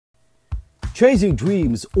Chasing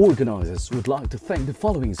Dreams organizers would like to thank the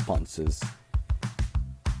following sponsors: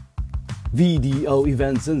 VDO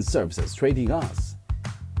Events and Services Trading Us,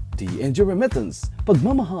 DNG Remittance,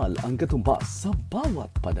 pagmamahal ang katumbas sa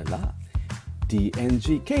bawat padala.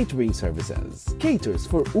 DNG Catering Services caters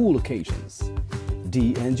for all occasions.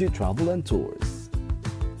 DNG Travel and Tours.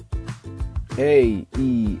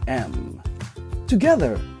 AEM,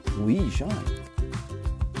 together we shine.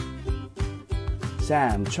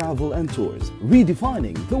 Sam Travel and Tours,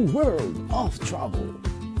 redefining the world of travel.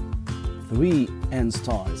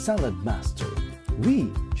 3-Star Salad Master, we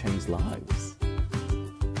change lives.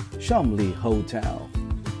 Shamli Hotel.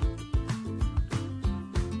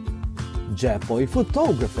 Jepoy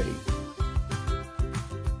Photography.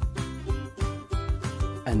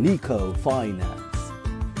 Anico Finance.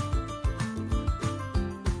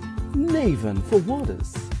 Naven for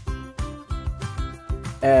Waters.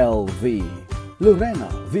 LV Lorena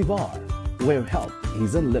Vivar, where help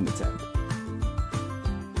is unlimited.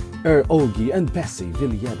 Ogie and Bessie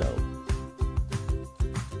Villedo.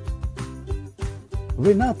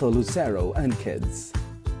 Renato Lucero and Kids.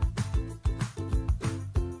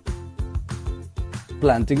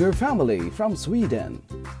 Plantinger Family from Sweden.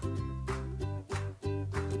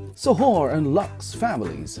 Sohor and Lux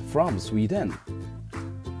families from Sweden.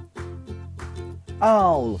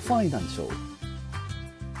 Owl Financial.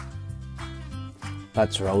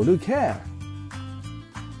 Patrolu Care.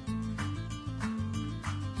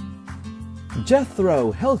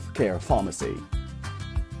 Jethro Healthcare Pharmacy.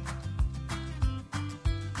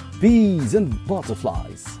 Bees and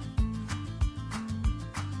Butterflies.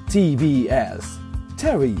 TBS,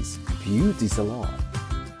 Terry's Beauty Salon.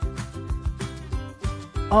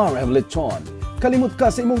 RM Lechon, kalimut ka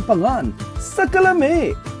sa imong pangan sa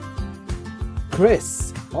kalami.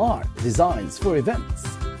 Chris, Art Designs for Events.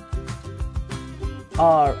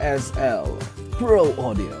 RSL Pro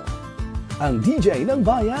Audio, ang DJ ng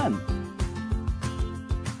bayan.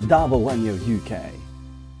 Davao UK.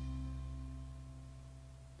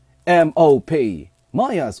 MOP,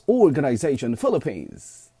 Maya's Organization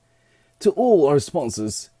Philippines. To all our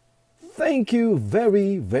sponsors, thank you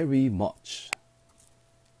very, very much.